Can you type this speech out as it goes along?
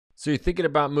So you're thinking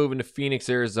about moving to Phoenix,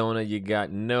 Arizona. You got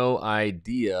no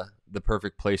idea the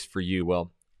perfect place for you.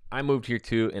 Well, I moved here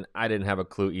too, and I didn't have a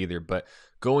clue either. But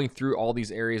going through all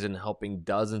these areas and helping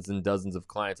dozens and dozens of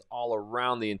clients all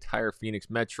around the entire Phoenix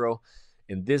metro,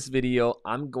 in this video,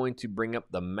 I'm going to bring up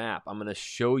the map. I'm going to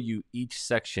show you each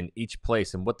section, each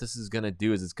place. And what this is going to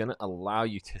do is it's going to allow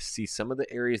you to see some of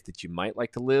the areas that you might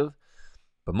like to live,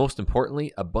 but most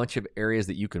importantly, a bunch of areas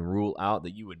that you can rule out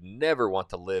that you would never want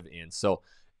to live in. So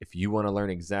if you want to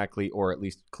learn exactly, or at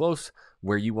least close,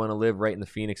 where you want to live right in the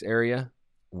Phoenix area,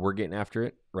 we're getting after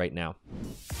it right now.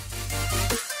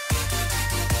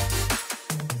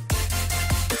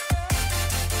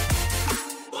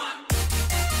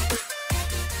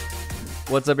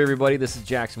 What's up, everybody? This is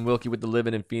Jackson Wilkie with the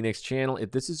Living in Phoenix channel.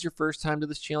 If this is your first time to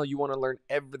this channel, you want to learn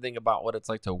everything about what it's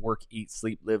like to work, eat,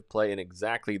 sleep, live, play, and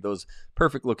exactly those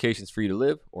perfect locations for you to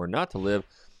live or not to live,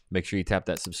 make sure you tap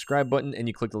that subscribe button and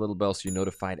you click the little bell so you're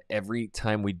notified every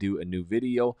time we do a new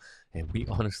video. And we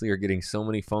honestly are getting so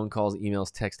many phone calls,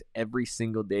 emails, text every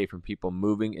single day from people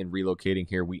moving and relocating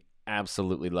here. We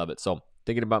absolutely love it. So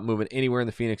thinking about moving anywhere in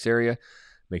the Phoenix area,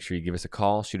 make sure you give us a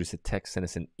call, shoot us a text, send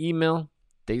us an email.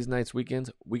 Days, nights, weekends,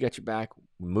 we got you back.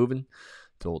 We're moving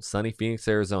to old sunny Phoenix,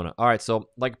 Arizona. All right, so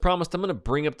like promised, I'm going to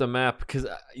bring up the map because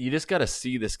you just got to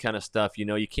see this kind of stuff. You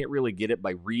know, you can't really get it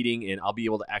by reading, and I'll be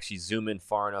able to actually zoom in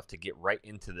far enough to get right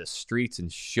into the streets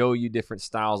and show you different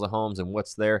styles of homes and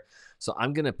what's there. So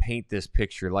I'm going to paint this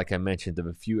picture, like I mentioned, of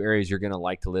a few areas you're going to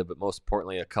like to live, but most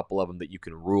importantly, a couple of them that you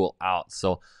can rule out.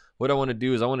 So what I want to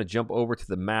do is I want to jump over to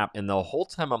the map, and the whole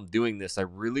time I'm doing this, I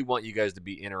really want you guys to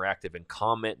be interactive and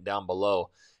comment down below,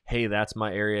 hey, that's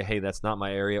my area, hey, that's not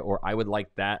my area, or I would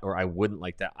like that, or I wouldn't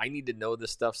like that. I need to know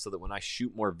this stuff so that when I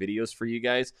shoot more videos for you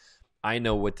guys, I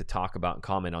know what to talk about and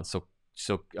comment on.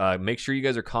 So make sure you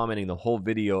guys are commenting the whole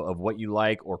video of what you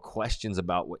like or questions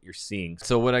about what you're seeing.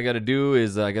 So what I got to do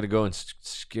is I got to go and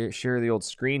share the old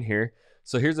screen here.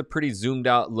 So here's a pretty zoomed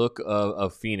out look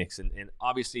of Phoenix. And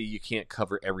obviously you can't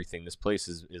cover everything. This place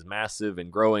is massive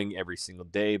and growing every single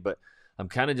day, but I'm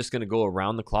kind of just going to go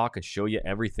around the clock and show you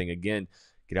everything. Again,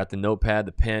 get out the notepad,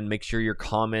 the pen, make sure you're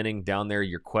commenting down there.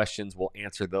 Your questions, we'll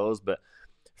answer those. But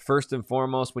first and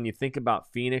foremost, when you think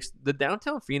about Phoenix, the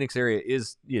downtown Phoenix area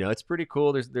is, it's pretty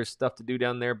cool. There's stuff to do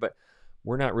down there, but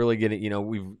we're not really getting,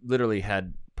 we've literally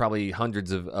had probably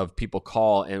hundreds of people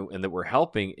call and that we're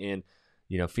helping. And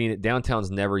Phoenix downtown's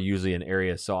never usually an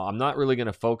area, so I'm not really going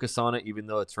to focus on it, even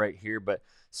though it's right here. But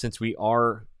since we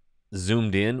are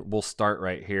zoomed in, we'll start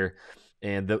right here.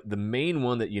 And the main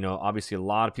one that obviously a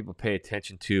lot of people pay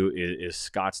attention to is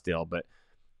Scottsdale. But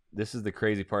this is the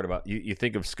crazy part about you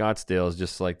think of Scottsdale as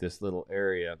just like this little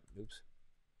area. Oops,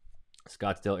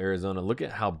 Scottsdale, Arizona. Look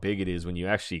at how big it is when you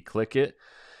actually click it.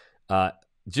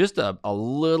 Just a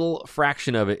little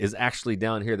fraction of it is actually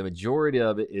down here. The majority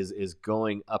of it is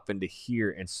going up into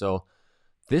here. And so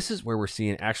this is where we're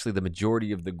seeing actually the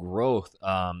majority of the growth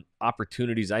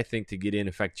opportunities, I think, to get in.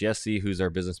 In fact, Jesse, who's our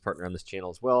business partner on this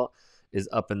channel as well, is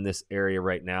up in this area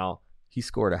right now. He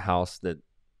scored a house that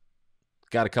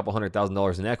got a couple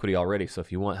 $100,000 in equity already. So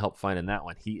if you want help finding that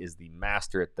one, he is the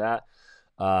master at that.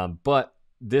 But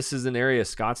this is an area,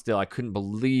 Scottsdale, I couldn't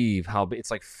believe how big.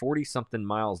 It's like 40-something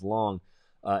miles long.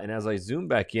 And as I zoom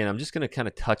back in, I'm just going to kind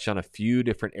of touch on a few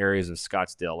different areas of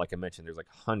Scottsdale. Like I mentioned, there's like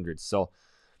hundreds. So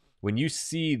when you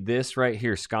see this right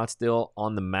here, Scottsdale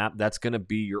on the map, that's going to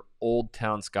be your old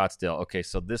town Scottsdale. Okay,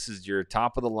 so this is your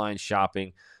top of the line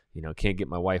shopping. Can't get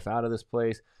my wife out of this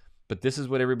place. But this is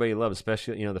what everybody loves,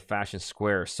 especially, the Fashion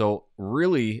Square. So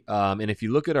really, and if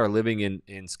you look at our living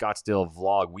in Scottsdale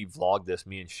vlog, we vlogged this,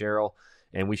 me and Sheryl,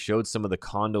 and we showed some of the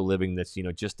condo living that's,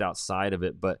 just outside of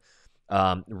it. But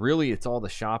really, it's all the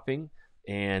shopping,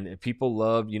 and people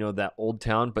love, that old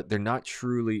town, but they're not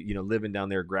truly, living down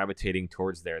there, gravitating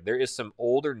towards there. There is some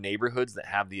older neighborhoods that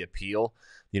have the appeal,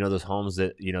 those homes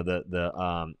that,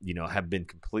 have been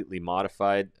completely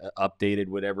modified, updated,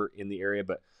 whatever in the area.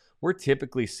 But we're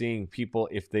typically seeing people,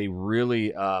 if they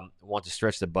really want to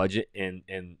stretch the budget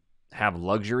and have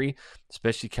luxury,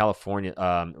 especially California,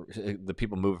 the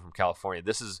people moving from California.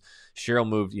 This is Sheryl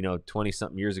moved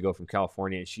 20-something years ago from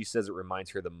California, and she says it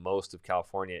reminds her the most of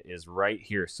California is right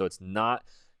here. So it's not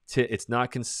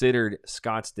considered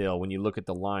Scottsdale when you look at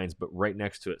the lines, but right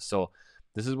next to it. So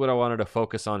this is what I wanted to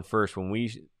focus on first when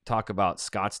we talk about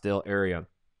Scottsdale area.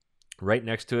 Right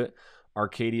next to it,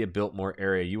 Arcadia, Biltmore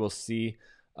area. You will see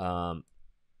I'm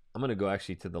going to go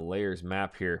actually to the layers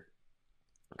map here,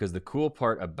 because the cool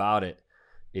part about it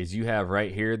is you have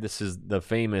right here, this is the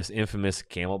famous, infamous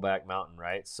Camelback Mountain,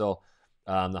 right? So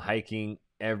the hiking,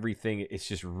 everything, it's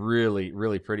just really,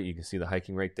 really pretty. You can see the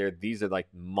hiking right there. These are like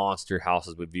monster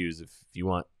houses with views. If you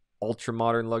want ultra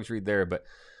modern luxury there. But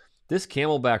this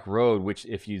Camelback Road, which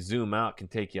if you zoom out can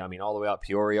take you, I mean, all the way out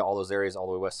Peoria, all those areas, all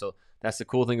the way west. So that's the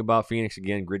cool thing about Phoenix.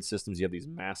 Again, grid systems, you have these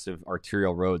massive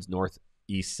arterial roads, north,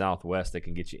 east, south, west, that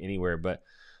can get you anywhere. But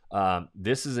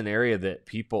this is an area that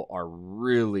people are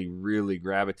really, really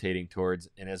gravitating towards.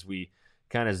 And as we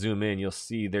kind of zoom in, you'll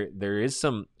see there is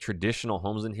some traditional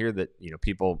homes in here that, you know,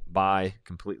 people buy,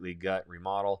 completely gut,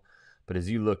 remodel. But as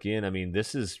you look in, I mean,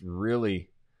 this is really,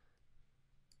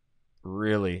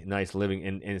 really nice living,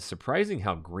 and it's surprising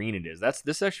how green it is.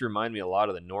 This actually reminds me a lot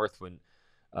of the north when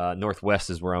northwest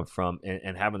is where I'm from,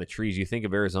 and having the trees. You think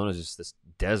of Arizona as just this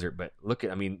desert, but look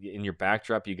at, I mean, in your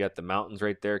backdrop you got the mountains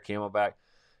right there, Camelback,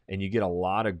 and you get a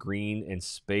lot of green and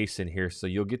space in here, so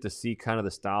you'll get to see kind of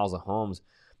the styles of homes.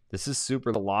 This is super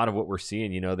a lot of what we're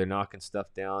seeing. You know, they're knocking stuff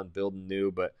down, building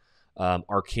new, but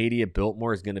Arcadia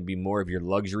Biltmore is going to be more of your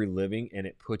luxury living, and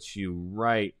it puts you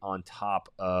right on top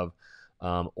of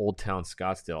Old Town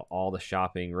Scottsdale, all the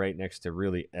shopping right next to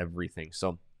really everything.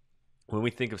 So when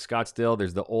we think of Scottsdale,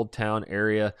 there's the Old Town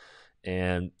area,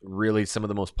 and really some of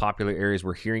the most popular areas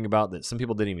we're hearing about that some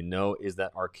people didn't even know is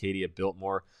that Arcadia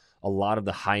Biltmore. A lot of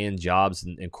the high-end jobs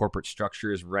and corporate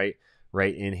structure is right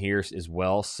in here as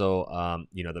well. So,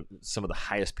 you know, some of the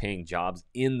highest paying jobs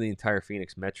in the entire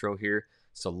Phoenix metro here.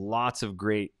 So lots of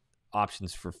great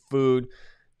options for food.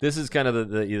 This is kind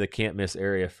of the can't miss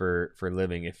area for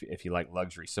living if you like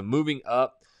luxury. So moving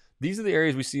up, these are the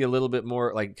areas we see a little bit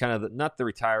more like kind of not the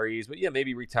retirees, but yeah,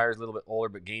 maybe retirees a little bit older.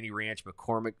 But Gainey Ranch,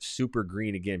 McCormick, super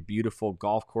green again, beautiful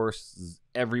golf courses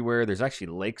everywhere. There's actually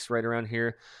lakes right around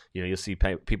here. You know, you'll see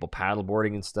people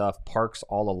paddleboarding and stuff. Parks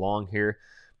all along here.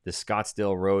 The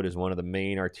Scottsdale Road is one of the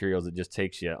main arterials that just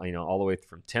takes you, you know, all the way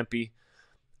from Tempe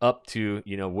up to,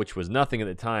 you know, which was nothing at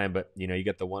the time, but, you know, you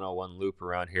got the 101 loop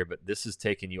around here, but this is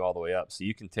taking you all the way up. So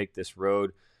you can take this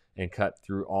road and cut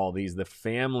through all these. The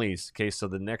families, okay, so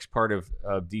the next part of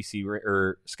DC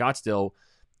or Scottsdale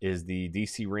is the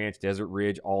DC Ranch, Desert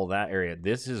Ridge, all that area.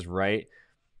 This is right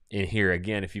in here.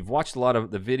 Again, if you've watched a lot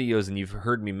of the videos and you've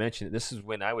heard me mention it, this is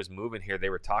when I was moving here. They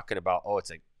were talking about, oh,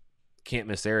 it's a can't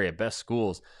miss area, best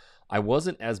schools. I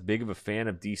wasn't as big of a fan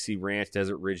of DC Ranch,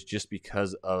 Desert Ridge, just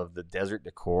because of the desert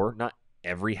decor. Not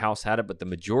every house had it, but the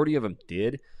majority of them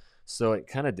did. So it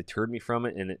kind of deterred me from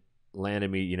it, and it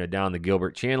landed me, you know, down the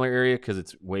Gilbert Chandler area because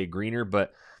it's way greener.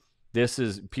 But this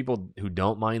is people who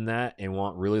don't mind that and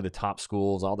want really the top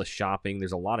schools, all the shopping.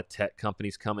 There's a lot of tech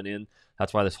companies coming in.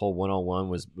 That's why this whole 101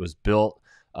 was built.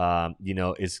 You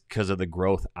know, is because of the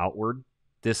growth outward.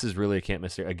 This is really a can't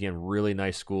miss. Again, really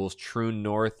nice schools. True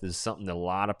North is something that a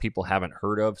lot of people haven't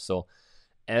heard of. So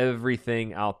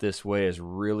everything out this way is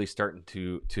really starting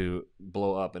to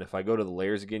blow up. And if I go to the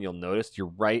layers again, you'll notice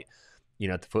you're right, you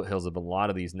know, at the foothills of a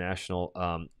lot of these national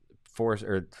forest,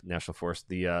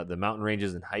 the mountain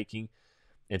ranges and hiking.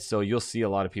 And so you'll see a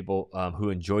lot of people who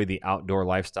enjoy the outdoor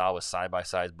lifestyle with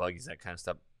side-by-sides, buggies, that kind of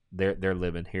stuff. They're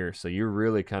living here. So you're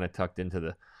really kind of tucked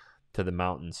into the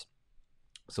mountains.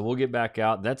 So we'll get back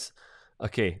out. That's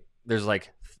okay. There's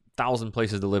like 1,000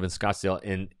 places to live in Scottsdale,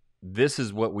 and this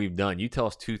is what we've done. You tell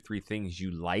us 2-3 things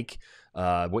you like,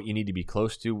 what you need to be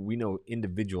close to. We know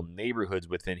individual neighborhoods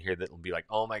within here that will be like,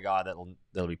 oh my God,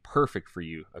 that'll be perfect for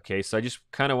you. Okay, so I just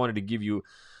kind of wanted to give you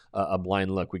a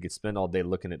blind look. We could spend all day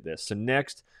looking at this. So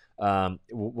next,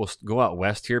 we'll go out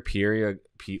west here,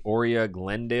 Peoria,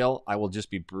 Glendale. I will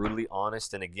just be brutally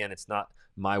honest, and again, it's not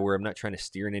my word. I'm not trying to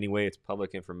steer in any way. It's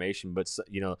public information, but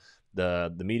you know,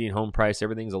 the median home price,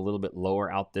 everything's a little bit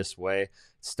lower out this way.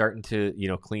 It's starting to, you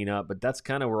know, clean up, but that's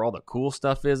kind of where all the cool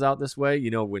stuff is out this way.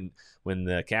 You know, when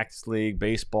the Cactus League,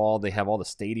 baseball, they have all the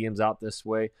stadiums out this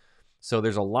way. So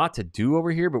there's a lot to do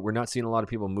over here, but we're not seeing a lot of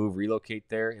people relocate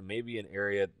there, and maybe an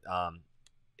area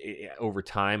over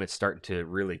time it's starting to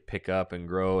really pick up and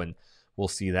grow, and we'll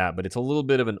see that. But it's a little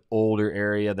bit of an older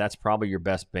area. That's probably your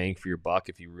best bang for your buck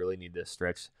if you really need to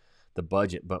stretch the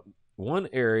budget. But one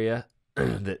area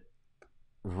that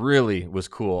really was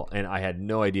cool, and I had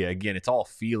no idea, again, it's all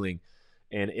feeling,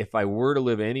 and if I were to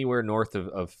live anywhere north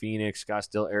of Phoenix,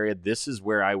 Scottsdale area, this is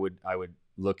where I would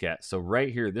look at. So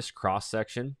right here, this cross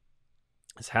section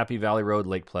is Happy Valley Road,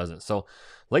 Lake Pleasant. So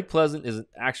Lake Pleasant is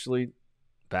actually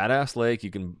badass lake. You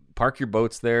can park your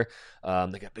boats there. They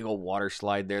got a big old water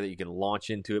slide there that you can launch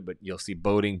into it, but you'll see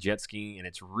boating, jet skiing, and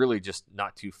it's really just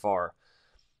not too far.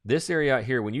 This area out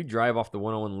here, when you drive off the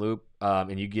 101 loop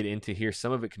and you get into here,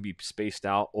 some of it can be spaced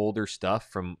out, older stuff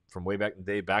from way back in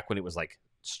the day, back when it was like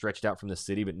stretched out from the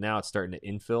city, but now it's starting to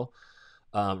infill.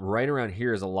 Right around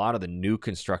here is a lot of the new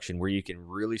construction where you can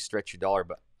really stretch your dollar,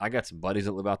 but I got some buddies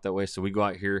that live out that way, so we go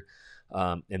out here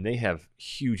And they have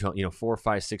huge, 4,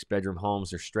 5, 6 bedroom homes.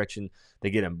 They're stretching. They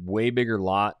get a way bigger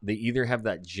lot. They either have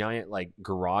that giant like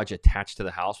garage attached to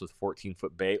the house with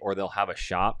 14-foot bay, or they'll have a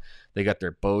shop. They got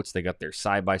their boats. They got their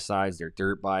side by sides, their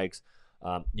dirt bikes.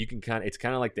 You can it's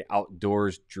kind of like the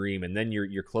outdoors dream. And then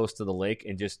you're close to the lake,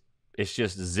 and it's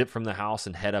just zip from the house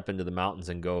and head up into the mountains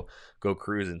and go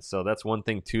cruising. So that's one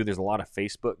thing too. There's a lot of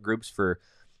Facebook groups for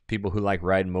people who like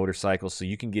riding motorcycles, so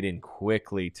you can get in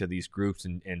quickly to these groups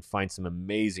and find some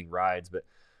amazing rides. But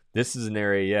this is an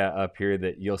area up here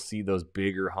that you'll see those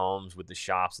bigger homes with the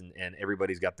shops, and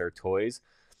everybody's got their toys,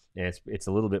 and it's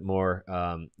a little bit more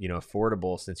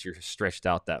affordable since you're stretched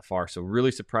out that far. So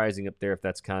really surprising up there if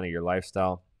that's kind of your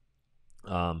lifestyle.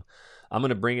 I'm going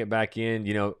to bring it back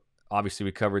in. Obviously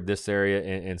we covered this area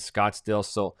in Scottsdale,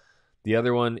 so the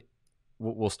other one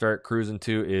we'll start cruising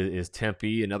to is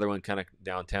Tempe, another one kind of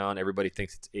downtown. Everybody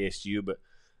thinks it's ASU, but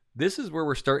this is where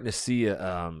we're starting to see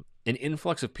an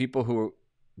influx of people who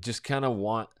just kind of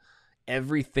want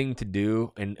everything to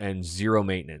do and zero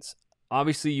maintenance.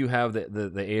 Obviously, you have the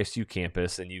ASU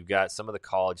campus, and you've got some of the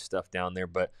college stuff down there,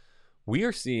 but we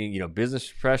are seeing business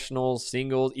professionals,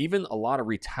 singles, even a lot of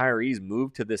retirees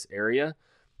move to this area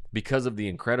because of the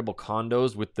incredible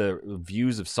condos with the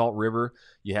views of Salt River.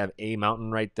 You have a mountain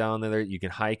right down there. You can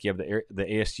hike. You have the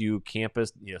ASU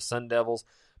campus, Sun Devils,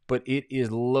 but it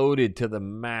is loaded to the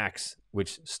max,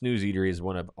 which Snooze Eatery is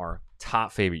one of our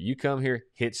top favorite. You come here,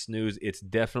 hit Snooze. It's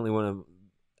definitely one of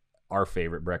our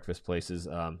favorite breakfast places.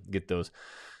 Get those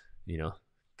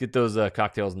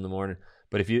cocktails in the morning.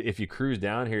 But if you cruise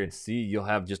down here and see, you'll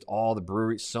have just all the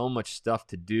breweries, so much stuff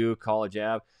to do, College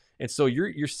Ave. And so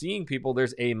you're seeing people.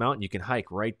 There's a mountain you can hike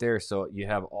right there. So you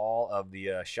have all of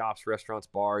the shops, restaurants,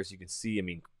 bars. You can see. I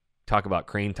mean, talk about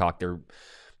crane talk.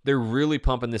 They're really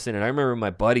pumping this in. And I remember my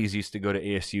buddies used to go to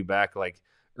ASU back like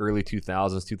early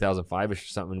 2000s, 2005ish or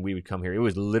something. We would come here. It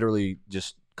was literally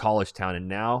just college town. And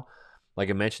now, like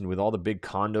I mentioned, with all the big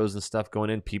condos and stuff going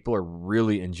in, people are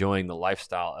really enjoying the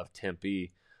lifestyle of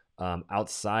Tempe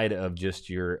outside of just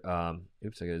your.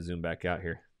 Oops, I got to zoom back out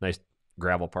here. Nice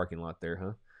gravel parking lot there,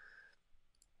 huh?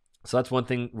 So that's one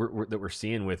thing that we're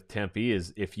seeing with Tempe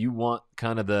is if you want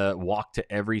kind of the walk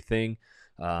to everything,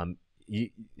 you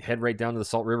head right down to the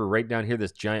Salt River, right down here,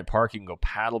 this giant park. You can go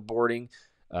paddle boarding.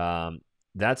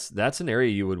 That's an area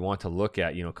you would want to look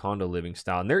at, condo living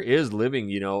style. And there is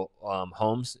living,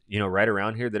 homes, right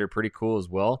around here that are pretty cool as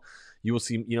well. You will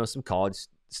see, some college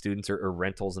students or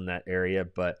rentals in that area,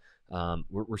 but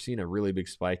we're seeing a really big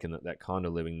spike in that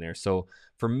condo living there. So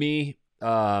for me,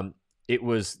 it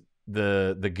was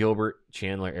the Gilbert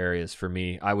Chandler areas for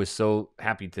me. I was so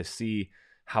happy to see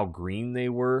how green they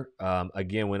were.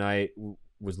 Again, when I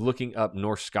was looking up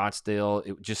North Scottsdale,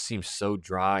 it just seemed so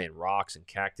dry and rocks and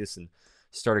cactus, and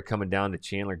started coming down to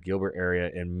Chandler Gilbert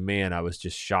area, and man, I was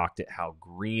just shocked at how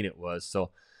green it was.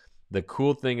 So the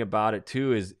cool thing about it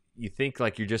too is you think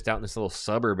like you're just out in this little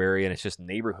suburb area and it's just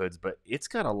neighborhoods, but it's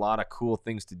got a lot of cool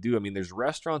things to do. I mean, there's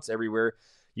restaurants everywhere.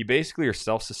 You basically are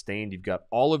self-sustained. You've got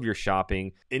all of your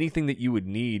shopping, anything that you would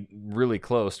need really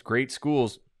close, great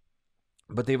schools,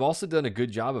 but they've also done a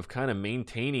good job of kind of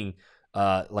maintaining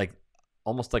like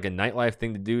almost like a nightlife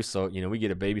thing to do. So, we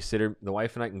get a babysitter. The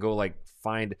wife and I can go like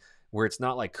find where it's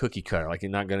not like cookie cutter, like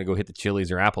you're not going to go hit the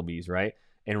Chili's or Applebee's, right?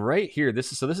 And right here,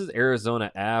 this is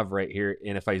Arizona Ave right here.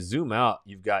 And if I zoom out,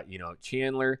 you've got,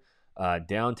 Chandler,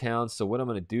 downtown. So what I'm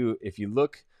going to do, if you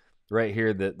look right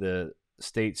here, the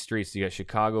state streets, you got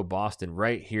Chicago, Boston.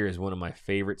 Right here is one of my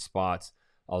favorite spots.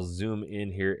 I'll zoom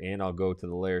in here and I'll go to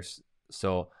the layers.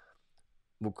 So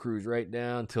we'll cruise right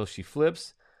down until she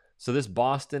flips. So this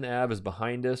Boston Ave is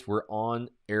behind us. We're on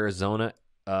Arizona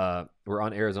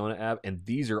Ave, and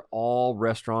these are all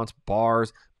restaurants,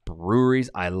 bars, breweries.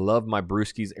 I love my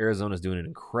brewskis. Arizona's doing an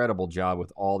incredible job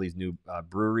with all these new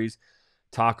breweries,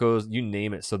 tacos, you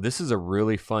name it. So this is a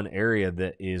really fun area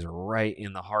that is right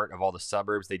in the heart of all the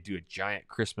suburbs. They do a giant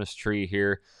Christmas tree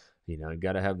here. You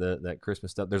got to have that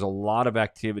Christmas stuff. There's a lot of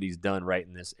activities done right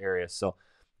in this area. So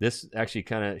this actually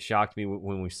kind of shocked me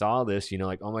when we saw this,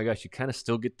 like, oh my gosh, you kind of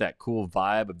still get that cool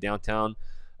vibe of downtown,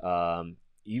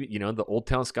 the old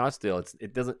town Scottsdale.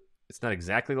 It's not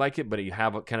exactly like it, but you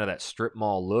have kind of that strip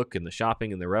mall look and the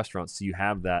shopping and the restaurants. So you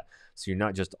have that. So you're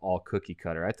not just all cookie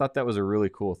cutter. I thought that was a really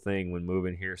cool thing when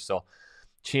moving here. So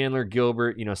Chandler,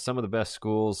 Gilbert, some of the best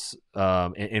schools,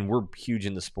 and we're huge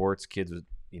into sports. Kids,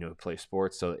 play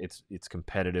sports. So it's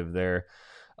competitive there,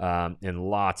 and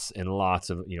lots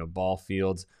of, ball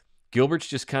fields. Gilbert's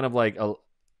just kind of like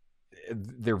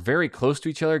they're very close to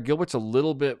each other. Gilbert's a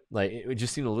little bit like, it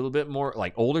just seemed a little bit more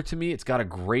like older to me. It's got a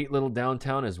great little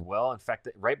downtown as well. In fact,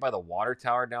 right by the water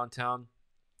tower downtown,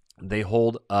 They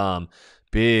hold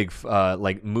big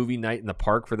like movie night in the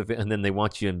park and then they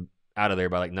want you out of there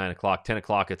by like 9 o'clock, 10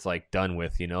 o'clock. It's like done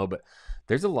with, but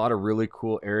there's a lot of really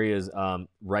cool areas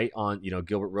right on,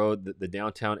 Gilbert Road, the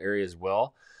downtown area as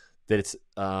well, that it's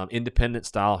independent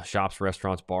style shops,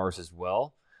 restaurants, bars as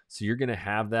well. So you're going to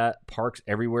have that, parks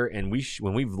everywhere. And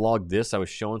when we vlogged this, I was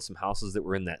showing some houses that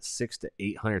were in that $600,000 to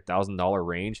 $800,000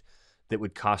 range that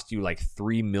would cost you like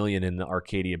 $3 million in the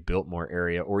Arcadia Biltmore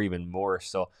area or even more.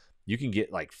 So you can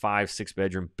get like 5-6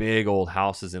 bedroom, big old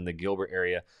houses in the Gilbert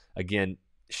area. Again,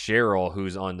 Sheryl,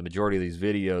 who's on the majority of these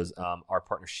videos, our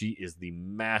partner, she is the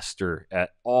master at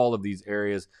all of these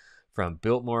areas from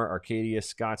Biltmore, Arcadia,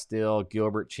 Scottsdale,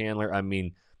 Gilbert, Chandler. I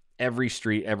mean, every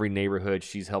street, every neighborhood,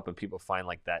 she's helping people find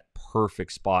like that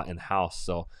perfect spot and house.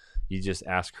 So you just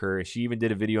ask her. She even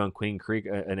did a video on Queen Creek,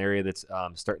 an area that's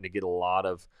starting to get a lot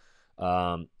of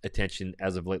attention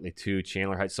as of lately too,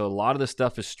 Chandler Heights. So a lot of this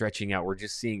stuff is stretching out. We're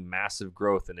just seeing massive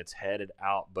growth and it's headed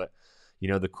out. But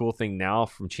the cool thing now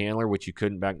from Chandler, which you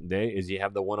couldn't back in the day, is you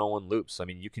have the 101 loops. I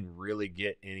mean, you can really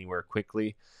get anywhere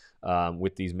quickly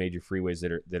with these major freeways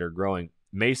that are growing.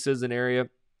 Mesa's an area,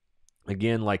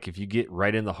 again, like if you get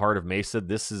right in the heart of Mesa,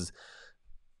 this is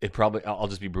it. Probably, I'll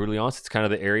just be brutally honest, it's kind of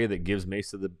the area that gives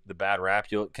Mesa the bad rap.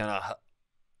 You'll kind of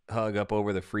hug up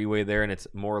over the freeway there, and it's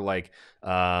more like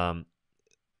the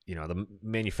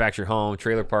manufactured home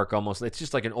trailer park almost. It's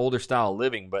just like an older style of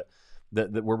living, but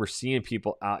where we're seeing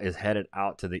people out is headed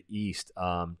out to the east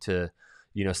to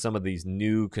some of these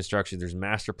new constructions. There's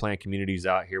master plan communities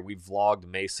out here. We vlogged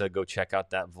Mesa. Go check out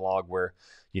that vlog where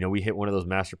we hit one of those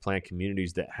master plan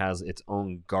communities that has its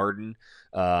own garden.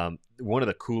 One of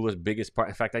the coolest, biggest part.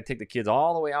 In fact, I take the kids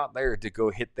all the way out there to go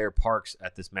hit their parks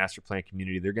at this master plan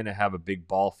community. They're going to have a big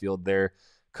ball field there,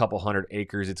 couple 100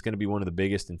 acres. It's going to be one of the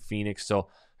biggest in Phoenix. So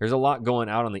there's a lot going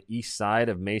out on the east side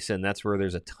of Mesa, and that's where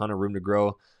there's a ton of room to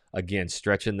grow. Again,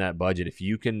 stretching that budget. If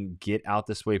you can get out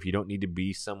this way, if you don't need to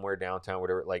be somewhere downtown,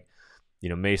 whatever, like,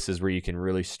 Mesa is where you can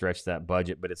really stretch that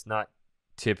budget, but it's not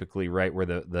typically right where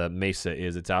the Mesa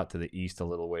is. It's out to the east a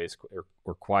little ways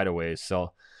or quite a ways.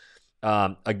 So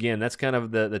again, that's kind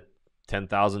of the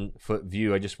 10,000 foot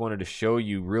view. I just wanted to show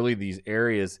you really these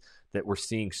areas that we're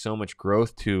seeing so much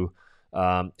growth to,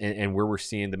 and where we're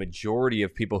seeing the majority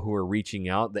of people who are reaching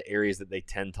out, the areas that they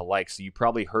tend to like. So you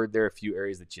probably heard there a few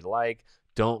areas that you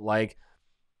don't like.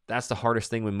 That's the hardest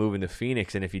thing when moving to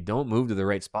Phoenix. And if you don't move to the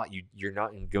right spot, you're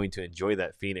not going to enjoy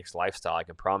that Phoenix lifestyle. I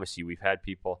can promise you. We've had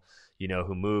people,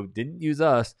 who moved, didn't use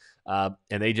us, and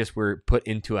they just were put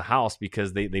into a house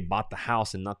because they bought the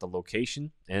house and not the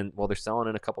location. And they're selling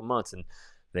in a couple months, and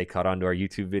they caught on to our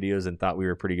YouTube videos and thought we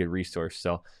were a pretty good resource.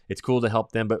 So it's cool to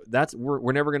help them, but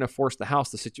we're never going to force the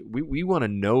house. We want to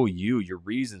know your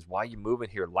reasons why you moving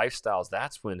here, lifestyles.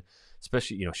 That's when,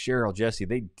 especially, Sheryl, Jesse,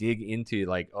 they dig into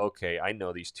like, okay, I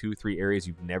know these 2-3 areas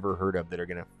you've never heard of that are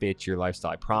going to fit your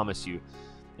lifestyle. I promise you.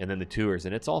 And then the tours,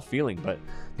 and it's all feeling. But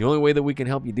the only way that we can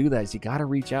help you do that is you got to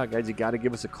reach out, guys. You got to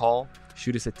give us a call,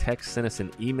 shoot us a text, send us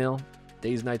an email.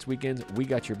 Days, nights, weekends, we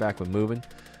got your back with moving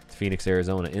to Phoenix,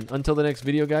 Arizona. And until the next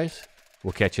video, guys,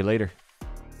 we'll catch you later.